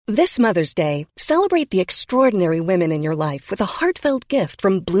This Mother's Day, celebrate the extraordinary women in your life with a heartfelt gift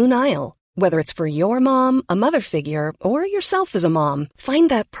from Blue Nile. Whether it's for your mom, a mother figure, or yourself as a mom, find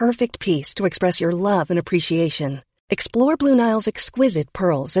that perfect piece to express your love and appreciation. Explore Blue Nile's exquisite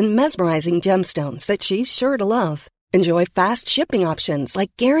pearls and mesmerizing gemstones that she's sure to love. Enjoy fast shipping options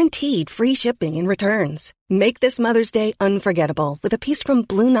like guaranteed free shipping and returns. Make this Mother's Day unforgettable with a piece from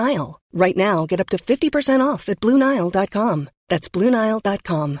Blue Nile. Right now, get up to 50% off at BlueNile.com. That's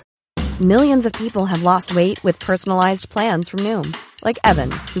BlueNile.com. Millions of people have lost weight with personalized plans from Noom. Like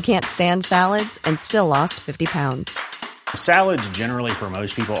Evan, who can't stand salads and still lost 50 pounds. Salads generally for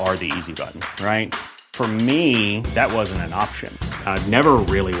most people are the easy button, right? For me, that wasn't an option. I never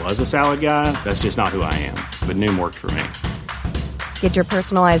really was a salad guy. That's just not who I am. But Noom worked for me. Get your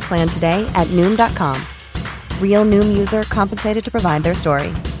personalized plan today at Noom.com. Real Noom user compensated to provide their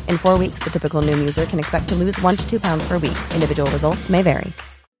story. In 4 weeks, the typical Noom user can expect to lose 1 to 2 pounds per week. Individual results may vary.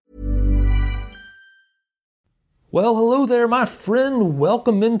 Well, hello there, my friend.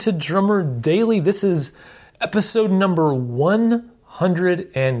 Welcome into Drummer Daily. This is episode number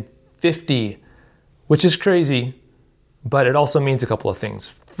 150, which is crazy, but it also means a couple of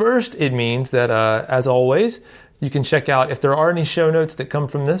things. First, it means that, as always, you can check out if there are any show notes that come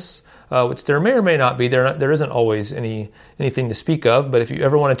from this, which there may or may not be. There isn't always anything to speak of, but if you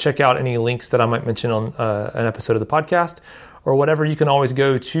ever want to check out any links that I might mention on an episode of the podcast or whatever, you can always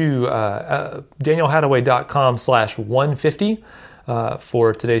go to danielhadaway.com/150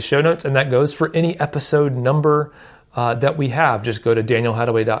 for today's show notes, and that goes for any episode number that we have. Just go to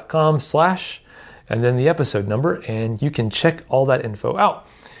danielhadaway.com/ and then the episode number, and you can check all that info out.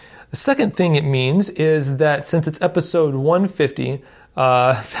 The second thing it means is that since it's episode 150,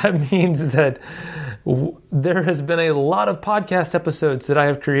 that means that there has been a lot of podcast episodes that I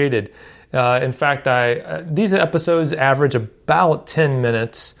have created. In fact, these episodes average about 10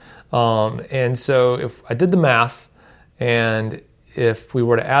 minutes. And so if I did the math, and if we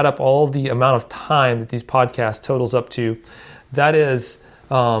were to add up all the amount of time that these podcasts totals up to, that is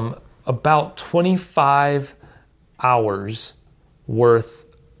about 25 hours worth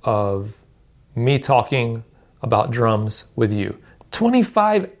of me talking about drums with you.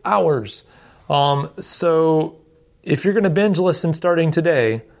 25 hours. So if you're going to binge listen starting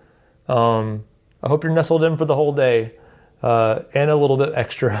today, I hope you're nestled in for the whole day and a little bit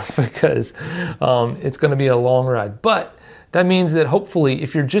extra because it's going to be a long ride. But that means that hopefully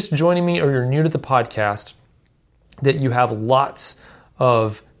if you're just joining me or you're new to the podcast, that you have lots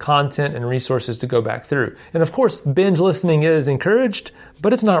of content and resources to go back through. And of course, binge listening is encouraged,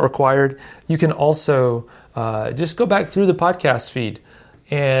 but it's not required. You can also just go back through the podcast feed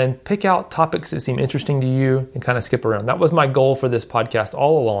and pick out topics that seem interesting to you and kind of skip around. That was my goal for this podcast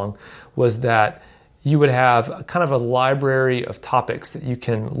all along, was that you would have kind of a library of topics that you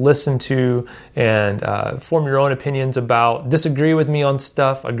can listen to and form your own opinions about, disagree with me on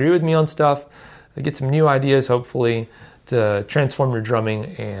stuff, agree with me on stuff, get some new ideas, hopefully, to transform your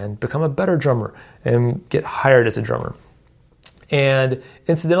drumming and become a better drummer and get hired as a drummer. And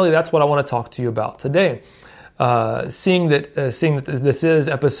incidentally, that's what I want to talk to you about today. Seeing that this is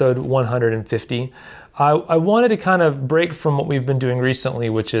episode 150, I wanted to kind of break from what we've been doing recently,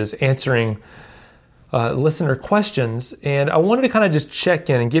 which is answering listener questions. And I wanted to kind of just check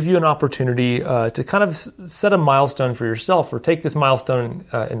in and give you an opportunity to kind of set a milestone for yourself, or take this milestone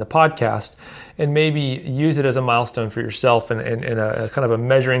in the podcast and maybe use it as a milestone for yourself and a kind of a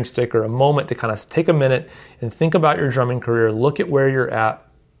measuring stick or a moment to kind of take a minute and think about your drumming career, look at where you're at,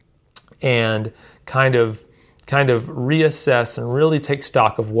 and kind of reassess and really take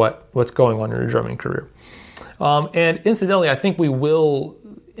stock of what's going on in your drumming career. And incidentally, I think we will,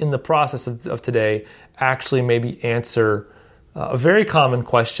 in the process of today, actually maybe answer a very common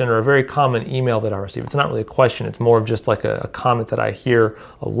question or a very common email that I receive. It's not really a question. It's more of just like a comment that I hear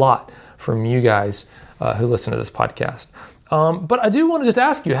a lot from you guys who listen to this podcast. But I do want to just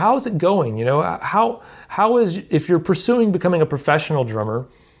ask you, how is it going? You know, how is, if you're pursuing becoming a professional drummer,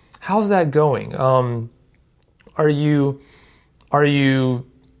 how's that going? Are you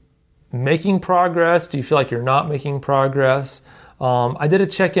making progress? Do you feel like you're not making progress? I did a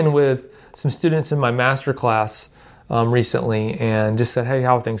check-in with some students in my master class recently, and just said, "Hey,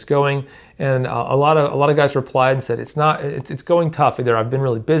 how are things going?" And a lot of guys replied and said, "It's going tough. Either I've been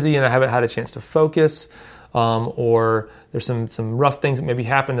really busy and I haven't had a chance to focus, or there's some rough things that maybe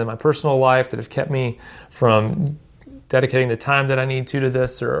happened in my personal life that have kept me from dedicating the time that I need to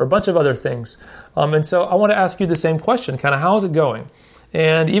this, or a bunch of other things." And so I want to ask you the same question, kind of, how is it going?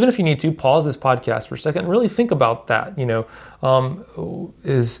 And even if you need to, pause this podcast for a second and really think about that. You know,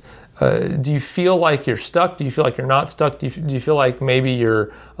 do you feel like you're stuck? Do you feel like you're not stuck? Do you feel like maybe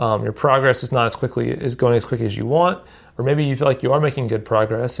your progress is not going as quickly as you want? Or maybe you feel like you are making good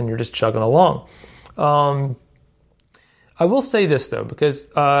progress and you're just chugging along. I will say this though, because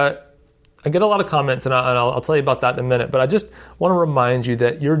I get a lot of comments, and I'll tell you about that in a minute, but I just want to remind you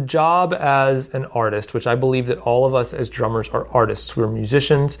that your job as an artist, which I believe that all of us as drummers are artists, we're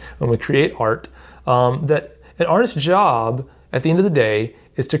musicians, when we create art, that an artist's job at the end of the day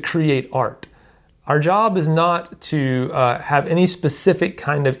is to create art. Our job is not to have any specific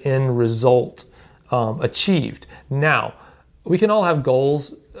kind of end result achieved. Now, we can all have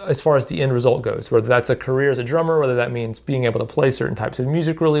goals as far as the end result goes, whether that's a career as a drummer, whether that means being able to play certain types of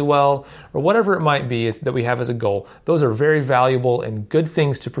music really well, or whatever it might be is that we have as a goal. Those are very valuable and good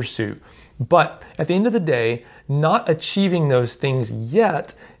things to pursue. But at the end of the day, not achieving those things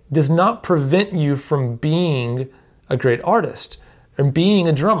yet does not prevent you from being a great artist and being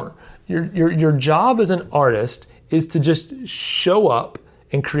a drummer. Your job as an artist is to just show up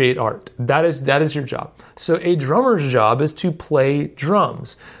and create art. That is your job. So a drummer's job is to play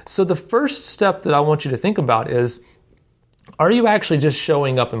drums. So the first step that I want you to think about is, are you actually just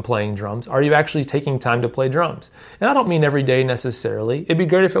showing up and playing drums? Are you actually taking time to play drums? And I don't mean every day necessarily. It'd be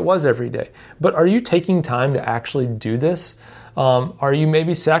great if it was every day. But are you taking time to actually do this? Are you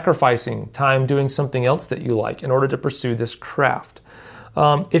maybe sacrificing time doing something else that you like in order to pursue this craft?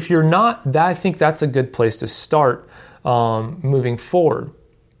 If you're not, I think that's a good place to start moving forward.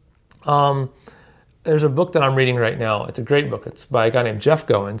 There's a book that I'm reading right now. It's a great book. It's by a guy named Jeff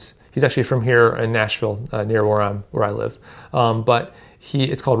Goins. He's actually from here in Nashville, near where I live. But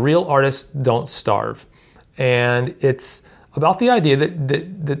it's called Real Artists Don't Starve. And it's about the idea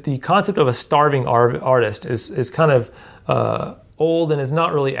that the concept of a starving artist is kind of old and is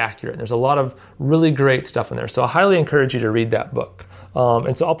not really accurate. There's a lot of really great stuff in there. So I highly encourage you to read that book.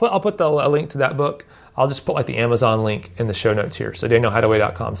 And so I'll put a link to that book. I'll just put like the Amazon link in the show notes here. So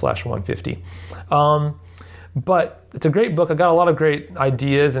danielhadaway.com/150. But it's a great book. I got a lot of great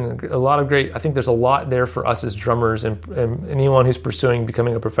ideas and I think there's a lot there for us as drummers and anyone who's pursuing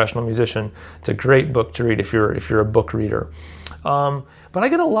becoming a professional musician. It's a great book to read if you're a book reader. But I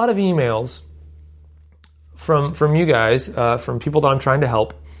get a lot of emails from you guys, from people that I'm trying to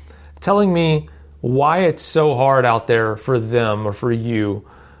help, telling me why it's so hard out there for them or for you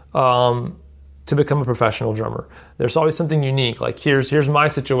to become a professional drummer. There's always something unique. Like here's my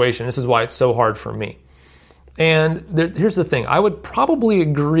situation. This is why it's so hard for me. And here's the thing. I would probably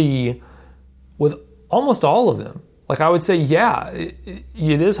agree with almost all of them. Like I would say, yeah, it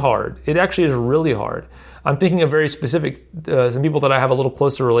is hard. It actually is really hard. I'm thinking of very specific, some people that I have a little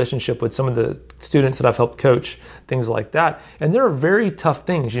closer relationship with, some of the students that I've helped coach, things like that. And there are very tough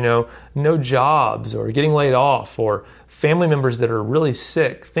things, no jobs or getting laid off or family members that are really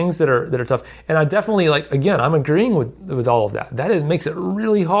sick, things that are tough. And I definitely, again, I'm agreeing with all of that. That makes it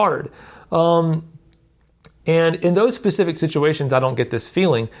really hard. And in those specific situations, I don't get this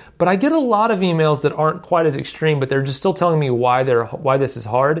feeling, but I get a lot of emails that aren't quite as extreme, but they're just still telling me why this is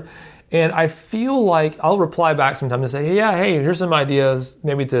hard. And I feel like I'll reply back sometimes and say, hey, here's some ideas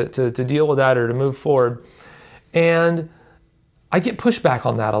maybe to deal with that or to move forward. And I get pushback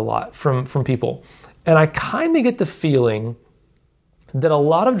on that a lot from people. And I kind of get the feeling that a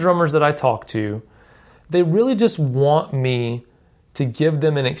lot of drummers that I talk to, they really just want me to give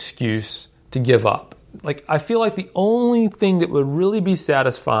them an excuse to give up. I feel like the only thing that would really be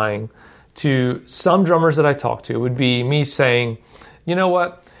satisfying to some drummers that I talk to would be me saying, you know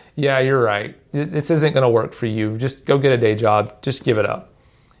what? Yeah, you're right. This isn't going to work for you. Just go get a day job. Just give it up.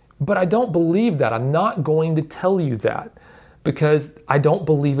 But I don't believe that. I'm not going to tell you that because I don't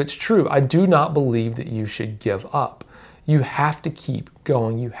believe it's true. I do not believe that you should give up. You have to keep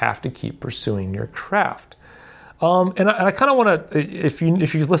going. You have to keep pursuing your craft. And I kind of want to, if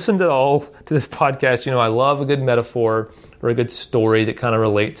you listen to this podcast, I love a good metaphor or a good story that kind of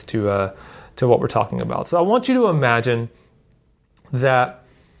relates to what we're talking about. So I want you to imagine that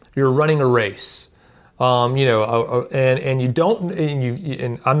you're running a race, and you don't,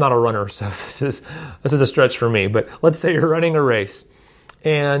 and I'm not a runner, so this is a stretch for me. But let's say you're running a race,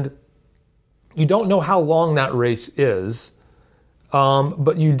 and you don't know how long that race is.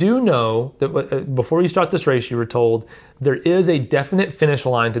 But you do know that before you start this race, you were told there is a definite finish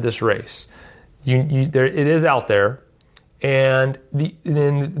line to this race. It is out there, and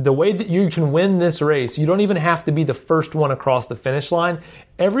the way that you can win this race, you don't even have to be the first one across the finish line.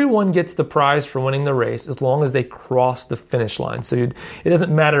 Everyone gets the prize for winning the race as long as they cross the finish line. So it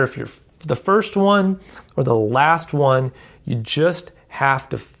doesn't matter if you're the first one or the last one. You just have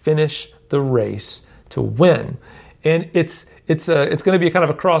to finish the race to win. And it's it's going to be a kind of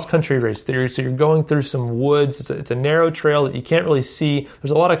a cross-country race theory. So you're going through some woods. It's a narrow trail that you can't really see.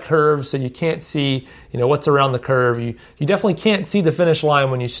 There's a lot of curves, so you can't see, what's around the curve. You definitely can't see the finish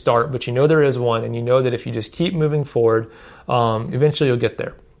line when you start, but you know there is one, and you know that if you just keep moving forward, eventually you'll get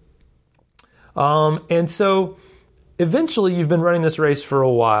there. And so eventually you've been running this race for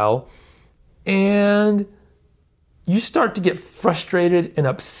a while, and you start to get frustrated and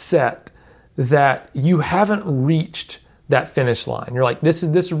upset that you haven't reached that finish line. You're like, this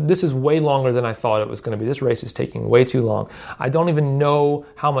is way longer than I thought it was going to be. This race is taking way too long. I don't even know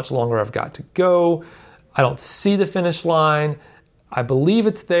how much longer I've got to go. I don't see the finish line. I believe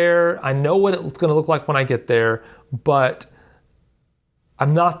it's there. I know what it's going to look like when I get there, but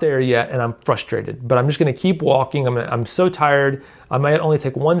I'm not there yet, and I'm frustrated. But I'm just going to keep walking. I'm so tired. I might only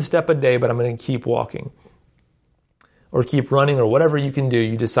take one step a day, but I'm going to keep walking. Or keep running, or whatever you can do.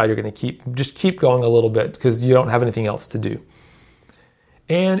 You decide you're going to keep going a little bit because you don't have anything else to do.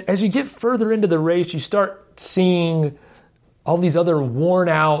 And as you get further into the race, you start seeing all these other worn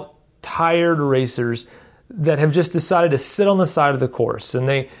out, tired racers that have just decided to sit on the side of the course. And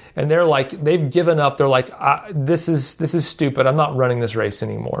they're like, they've given up. They're like, this is stupid. I'm not running this race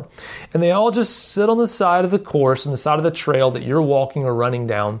anymore. And they all just sit on the side of the course, on the side of the trail that you're walking or running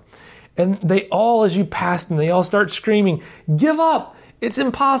down. And they all, as you pass them, they all start screaming, "Give up! It's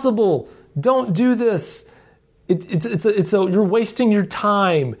impossible! Don't do this! You're wasting your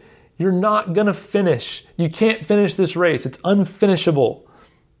time. You're not gonna finish. You can't finish this race. It's unfinishable."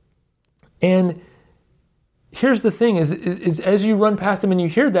 And here's the thing: is as you run past them and you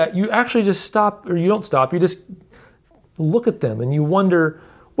hear that, you actually just stop, or you don't stop. You just look at them and you wonder,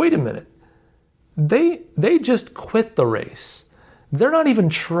 wait a minute. They just quit the race. They're not even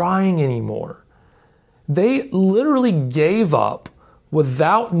trying anymore. They literally gave up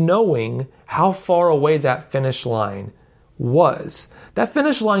without knowing how far away that finish line was. That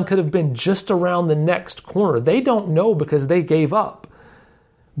finish line could have been just around the next corner. They don't know because they gave up.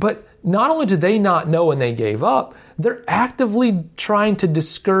 But not only do they not know and they gave up, they're actively trying to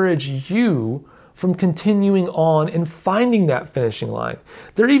discourage you from continuing on and finding that finishing line.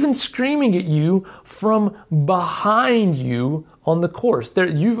 They're even screaming at you from behind you on the course.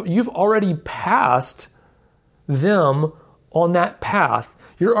 You've already passed them on that path.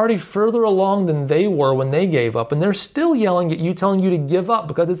 You're already further along than they were when they gave up, and they're still yelling at you, telling you to give up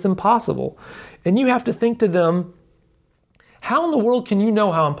because it's impossible. And you have to think to them, how in the world can you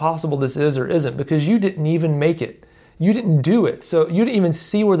know how impossible this is or isn't? Because you didn't even make it. You didn't do it. So you didn't even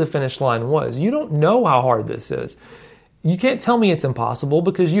see where the finish line was. You don't know how hard this is. You can't tell me it's impossible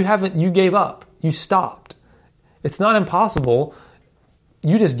because you gave up. You stopped. It's not impossible.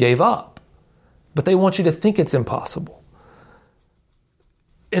 You just gave up. But they want you to think it's impossible.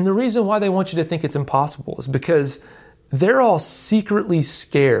 And the reason why they want you to think it's impossible is because they're all secretly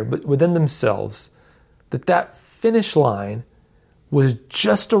scared, but within themselves, that finish line was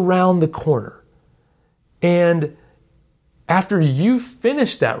just around the corner. And after you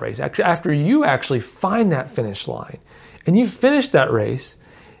finish that race, after you actually find that finish line, and you finish that race,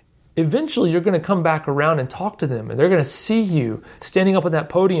 eventually you're going to come back around and talk to them, and they're going to see you standing up on that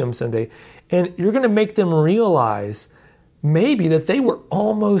podium someday, and you're going to make them realize maybe that they were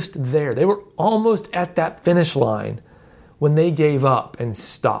almost there. They were almost at that finish line when they gave up and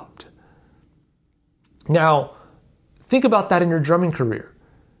stopped. Now, think about that in your drumming career.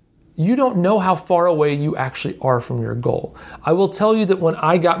 You don't know how far away you actually are from your goal. I will tell you that when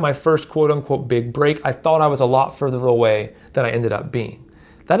I got my first quote-unquote big break, I thought I was a lot further away than I ended up being.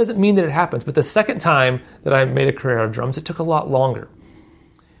 That doesn't mean that it happens, but the second time that I made a career out of drums, it took a lot longer.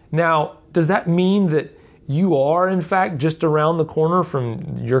 Now, does that mean that you are, in fact, just around the corner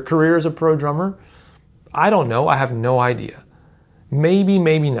from your career as a pro drummer? I don't know. I have no idea. Maybe,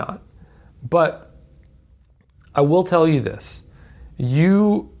 maybe not. But I will tell you this.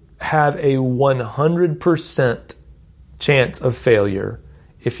 You have a 100% chance of failure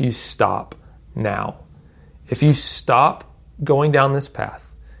if you stop now. If you stop going down this path,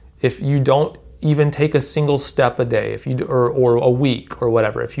 if you don't even take a single step a day, or a week or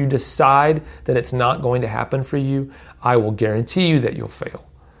whatever, if you decide that it's not going to happen for you, I will guarantee you that you'll fail.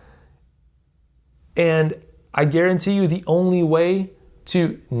 And I guarantee you the only way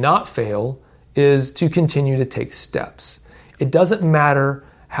to not fail is to continue to take steps. It doesn't matter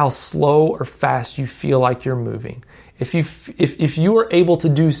how slow or fast you feel like you're moving. If you are able to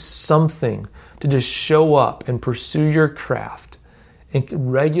do something to just show up and pursue your craft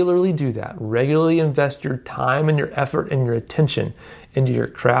And regularly do that. Regularly invest your time and your effort and your attention into your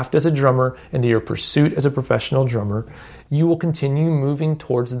craft as a drummer, into your pursuit as a professional drummer. You will continue moving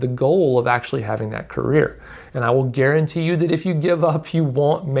towards the goal of actually having that career. And I will guarantee you that if you give up, you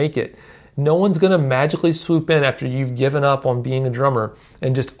won't make it. No one's going to magically swoop in after you've given up on being a drummer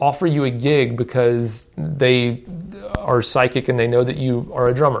and just offer you a gig because they are psychic and they know that you are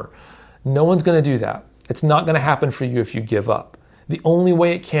a drummer. No one's going to do that. It's not going to happen for you if you give up. The only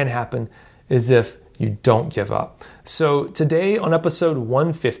way it can happen is if you don't give up. So today on episode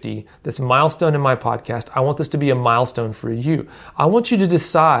 150, this milestone in my podcast, I want this to be a milestone for you. I want you to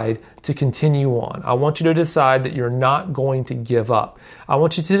decide to continue on. I want you to decide that you're not going to give up. I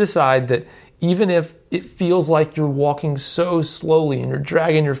want you to decide that even if it feels like you're walking so slowly and you're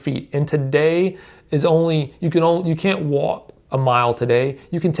dragging your feet, and today is you can't walk a mile today,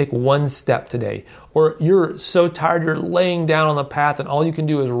 you can take one step today. Or you're so tired you're laying down on the path and all you can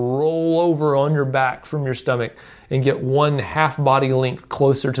do is roll over on your back from your stomach and get one half body length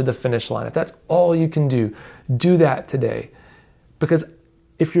closer to the finish line. If that's all you can do that today. Because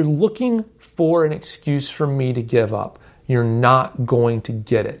if you're looking for an excuse for me to give up, you're not going to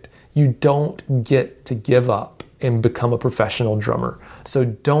get it. You don't get to give up and become a professional drummer. So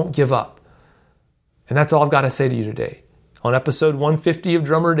don't give up. And that's all I've got to say to you today. On episode 150 of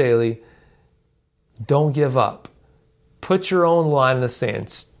Drummer Daily, don't give up. Put your own line in the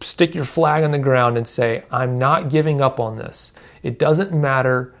sand. Stick your flag on the ground and say, I'm not giving up on this. It doesn't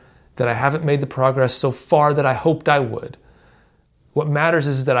matter that I haven't made the progress so far that I hoped I would. What matters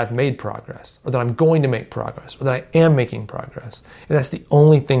is that I've made progress, or that I'm going to make progress, or that I am making progress. And that's the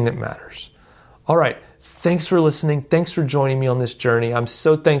only thing that matters. All right. Thanks for listening. Thanks for joining me on this journey. I'm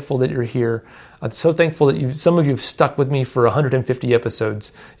so thankful that you're here. I'm so thankful that some of you have stuck with me for 150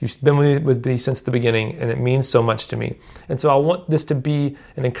 episodes. You've been with me since the beginning, and it means so much to me. And so I want this to be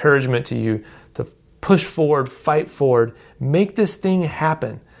an encouragement to you to push forward, fight forward, make this thing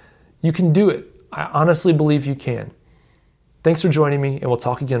happen. You can do it. I honestly believe you can. Thanks for joining me, and we'll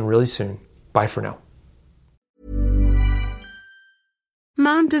talk again really soon. Bye for now.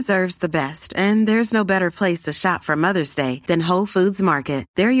 Mom deserves the best, and there's no better place to shop for Mother's Day than Whole Foods Market.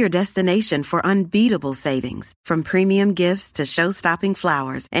 They're your destination for unbeatable savings, from premium gifts to show-stopping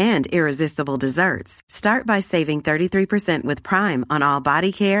flowers and irresistible desserts. Start by saving 33% with Prime on all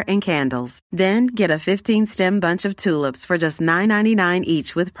body care and candles. Then get a 15-stem bunch of tulips for just $9.99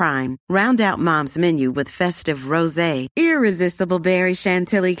 each with Prime. Round out Mom's menu with festive rosé, irresistible berry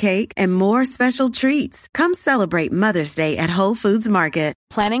chantilly cake, and more special treats. Come celebrate Mother's Day at Whole Foods Market.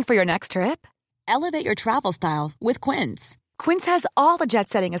 Planning for your next trip? Elevate your travel style with Quince. Quince has all the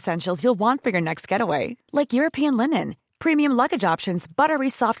jet-setting essentials you'll want for your next getaway, like European linen, premium luggage options, buttery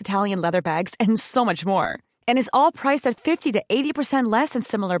soft Italian leather bags, and so much more. And is all priced at 50 to 80% less than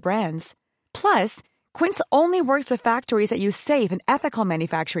similar brands. Plus, Quince only works with factories that use safe and ethical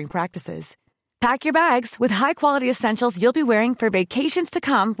manufacturing practices. Pack your bags with high-quality essentials you'll be wearing for vacations to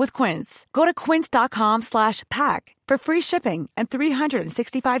come with Quince. Go to quince.com/pack for free shipping and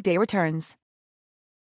 365-day returns.